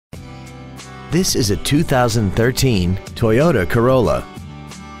This is a 2013 Toyota Corolla.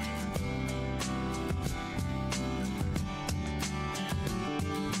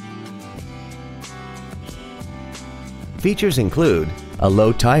 Features include a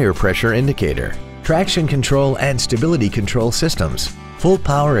low tire pressure indicator, traction control and stability control systems, full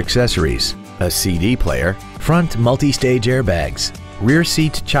power accessories, a CD player, front multi-stage airbags, rear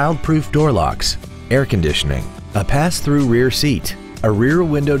seat child-proof door locks, air conditioning, a pass-through rear seat, a rear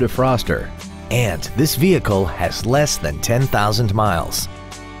window defroster, and this vehicle has less than 10,000 miles.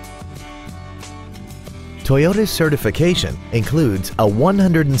 Toyota's certification includes a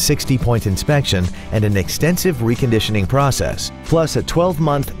 160-point inspection and an extensive reconditioning process, plus a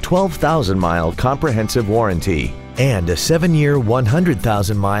 12-month, 12,000-mile comprehensive warranty and a 7-year,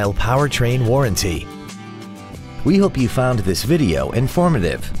 100,000-mile powertrain warranty. We hope you found this video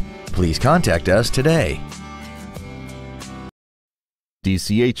informative. Please contact us today.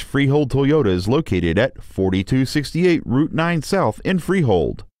 DCH Freehold Toyota is located at 4268 Route 9 South in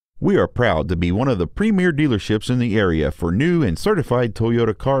Freehold. We are proud to be one of the premier dealerships in the area for new and certified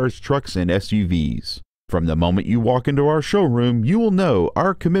Toyota cars, trucks, and SUVs. From the moment you walk into our showroom, you will know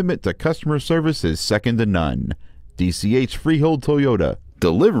our commitment to customer service is second to none. DCH Freehold Toyota,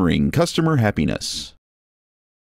 delivering customer happiness.